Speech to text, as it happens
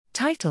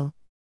Title: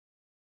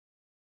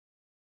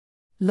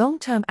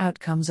 Long-term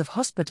outcomes of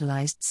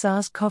hospitalized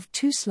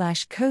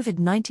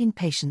SARS-CoV-2/COVID-19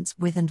 patients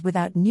with and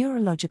without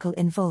neurological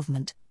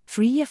involvement,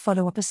 3-year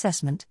follow-up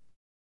assessment.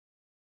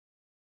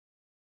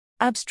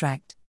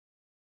 Abstract.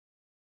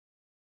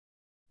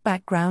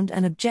 Background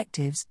and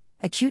objectives.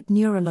 Acute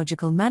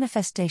neurological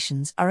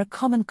manifestations are a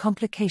common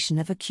complication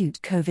of acute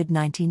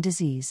COVID-19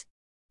 disease.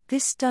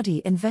 This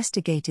study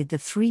investigated the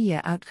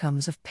 3-year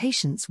outcomes of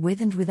patients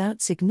with and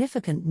without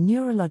significant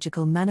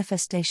neurological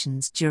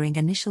manifestations during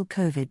initial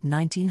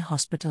COVID-19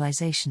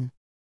 hospitalization.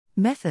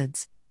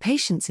 Methods: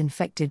 patients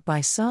infected by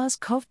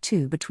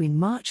SARS-CoV-2 between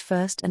March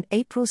 1 and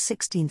April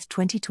 16,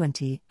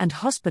 2020, and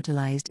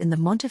hospitalized in the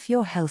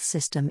Montefiore Health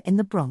System in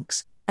the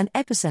Bronx, an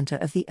epicenter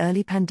of the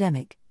early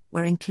pandemic,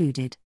 were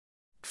included.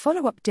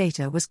 Follow-up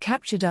data was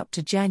captured up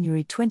to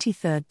January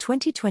 23,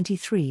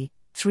 2023,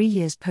 3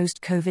 years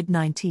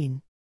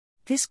post-COVID-19.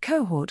 This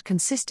cohort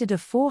consisted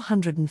of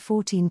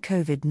 414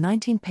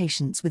 COVID-19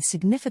 patients with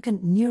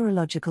significant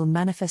neurological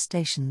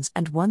manifestations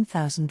and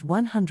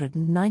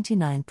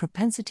 1,199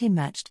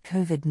 propensity-matched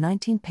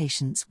COVID-19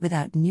 patients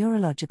without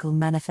neurological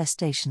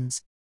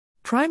manifestations.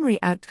 Primary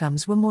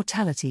outcomes were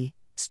mortality,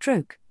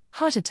 stroke,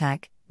 heart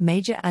attack,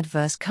 major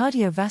adverse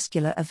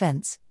cardiovascular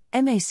events,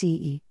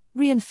 MACE,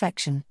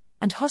 reinfection,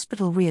 and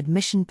hospital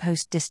readmission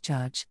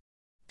post-discharge.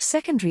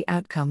 Secondary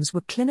outcomes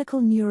were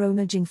clinical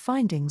neuroimaging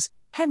findings,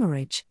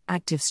 hemorrhage,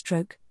 active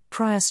stroke,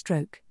 prior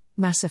stroke,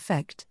 mass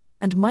effect,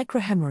 and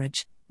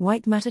microhemorrhage,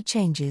 white matter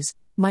changes,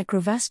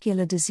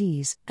 microvascular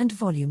disease, and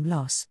volume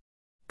loss.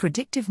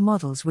 Predictive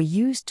models were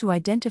used to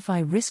identify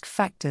risk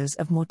factors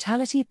of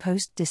mortality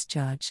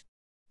post-discharge.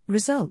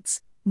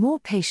 Results: more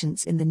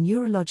patients in the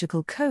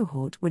neurological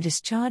cohort were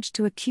discharged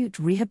to acute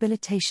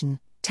rehabilitation,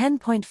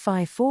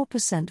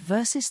 10.54%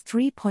 versus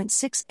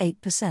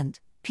 3.68%,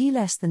 p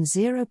less than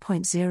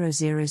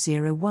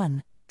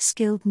 0.0001,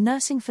 skilled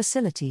nursing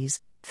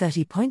facilities,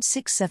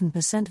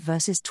 30.67%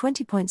 versus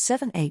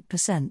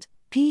 20.78%,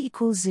 p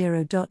equals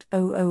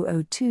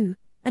 0.0002,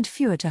 and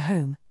fewer to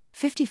home,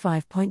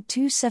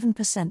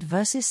 55.27%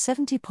 versus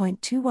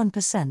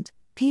 70.21%,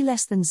 p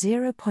less than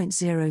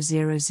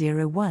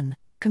 0.0001,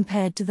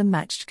 compared to the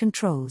matched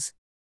controls.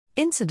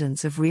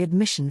 Incidence of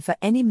readmission for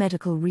any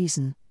medical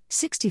reason,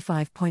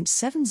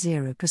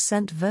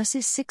 65.70%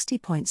 versus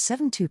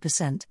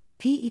 60.72%,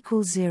 p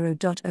equals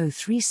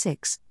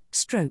 0.036,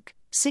 stroke,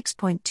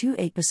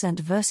 6.28%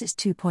 versus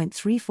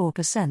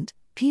 2.34%,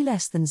 p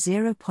less than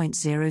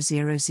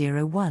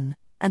 0.0001,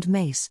 and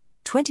MACE,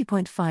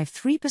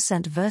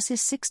 20.53% versus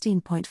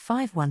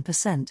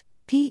 16.51%,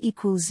 p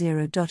equals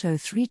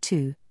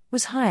 0.032,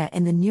 was higher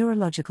in the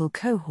neurological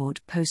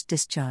cohort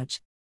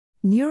post-discharge.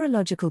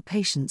 Neurological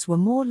patients were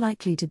more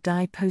likely to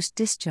die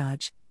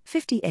post-discharge,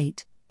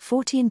 58,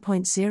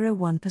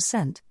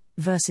 14.01%,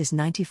 versus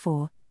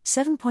 94,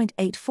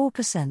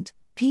 7.84%,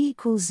 p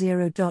equals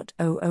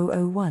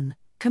 0.0001,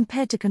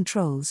 compared to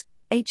controls,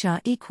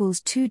 HR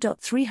equals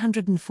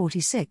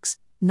 2.346,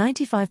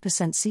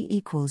 95%, C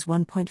equals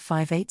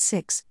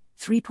 1.586,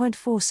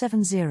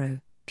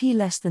 3.470, p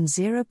less than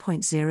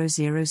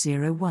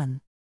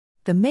 0.0001.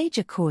 The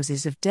major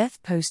causes of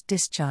death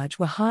post-discharge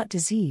were heart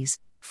disease,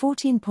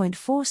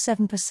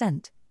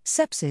 14.47%,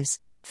 sepsis,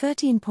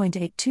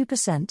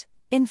 13.82%,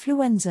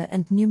 influenza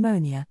and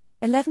pneumonia,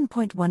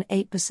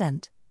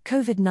 11.18%,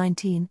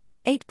 COVID-19,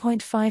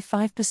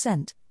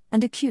 8.55%,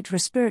 and acute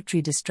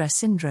respiratory distress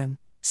syndrome,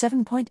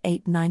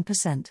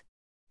 7.89%.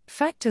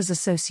 Factors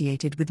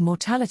associated with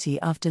mortality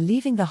after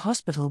leaving the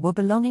hospital were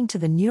belonging to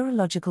the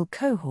neurological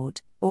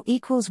cohort, or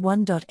equals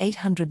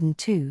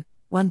 1.802,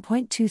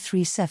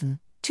 1.237,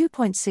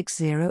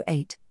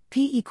 2.608,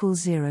 p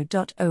equals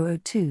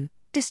 0.002,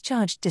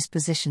 discharged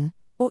disposition,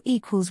 or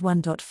equals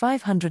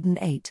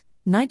 1.508,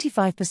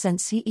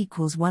 95%, C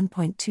equals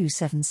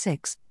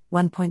 1.276,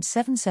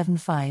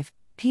 1.775,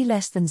 p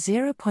less than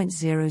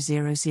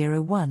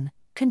 0.0001,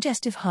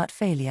 congestive heart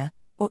failure,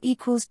 or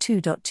equals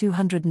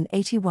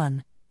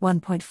 2.281,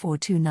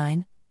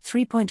 1.429,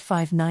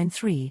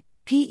 3.593,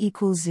 p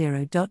equals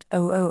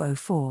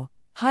 0.0004,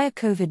 higher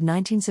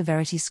COVID-19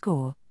 severity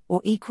score, or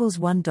equals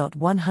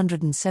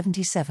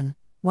 1.177,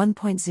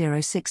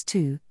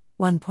 1.062,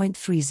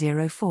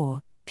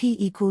 1.304, p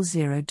equals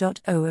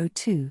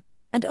 0.002,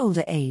 and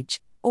older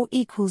age, or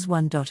equals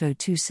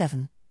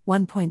 1.027,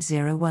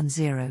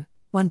 1.010,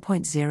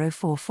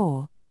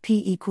 1.044,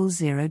 p equals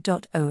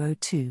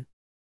 0.002.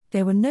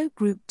 There were no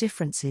group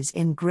differences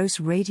in gross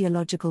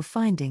radiological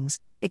findings,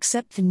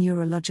 except the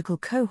neurological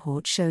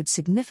cohort showed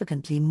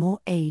significantly more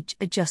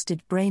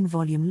age-adjusted brain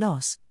volume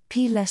loss,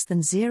 p less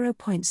than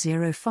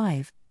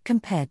 0.05,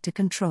 compared to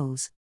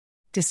controls.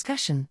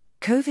 Discussion: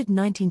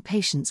 COVID-19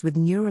 patients with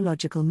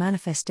neurological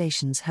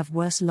manifestations have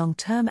worse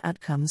long-term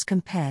outcomes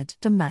compared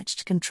to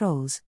matched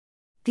controls.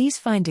 These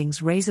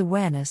findings raise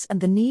awareness and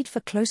the need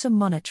for closer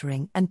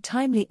monitoring and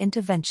timely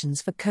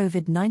interventions for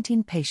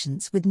COVID-19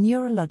 patients with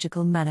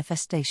neurological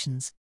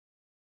manifestations.